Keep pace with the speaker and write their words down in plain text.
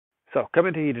So,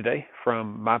 coming to you today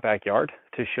from my backyard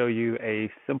to show you a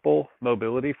simple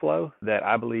mobility flow that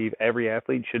I believe every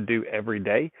athlete should do every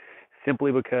day,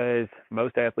 simply because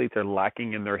most athletes are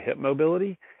lacking in their hip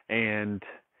mobility. And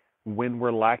when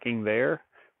we're lacking there,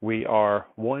 we are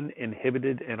one,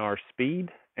 inhibited in our speed,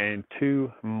 and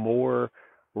two, more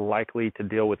likely to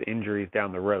deal with injuries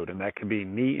down the road. And that could be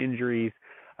knee injuries,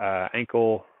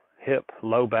 ankle, hip,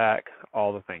 low back,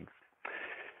 all the things.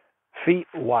 Feet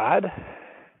wide,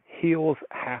 heels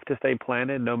have to stay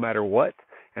planted no matter what,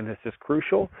 and this is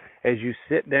crucial. As you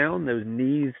sit down, those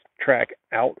knees track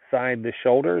outside the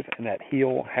shoulders, and that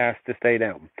heel has to stay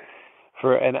down.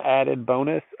 For an added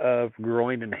bonus of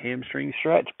groin and hamstring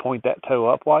stretch, point that toe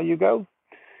up while you go.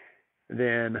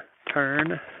 Then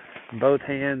turn, both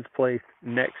hands placed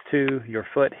next to your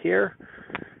foot here.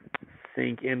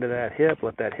 Sink into that hip,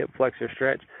 let that hip flexor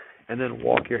stretch, and then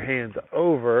walk your hands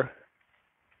over.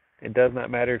 It does not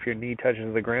matter if your knee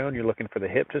touches the ground. You're looking for the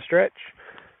hip to stretch.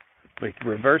 We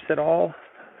reverse it all.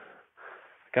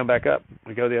 Come back up.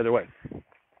 We go the other way.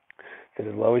 Sit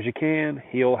as low as you can.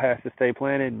 Heel has to stay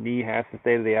planted. Knee has to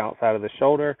stay to the outside of the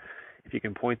shoulder. If you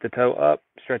can point the toe up,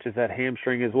 stretches that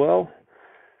hamstring as well.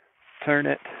 Turn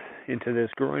it into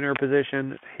this groiner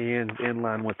position. Hands in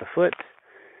line with the foot.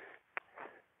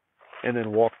 And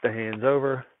then walk the hands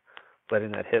over,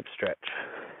 letting that hip stretch.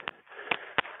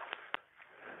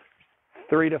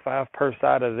 3 to 5 per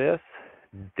side of this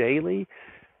daily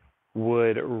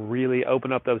would really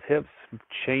open up those hips,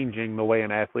 changing the way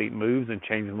an athlete moves and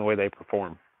changing the way they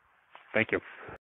perform. Thank you.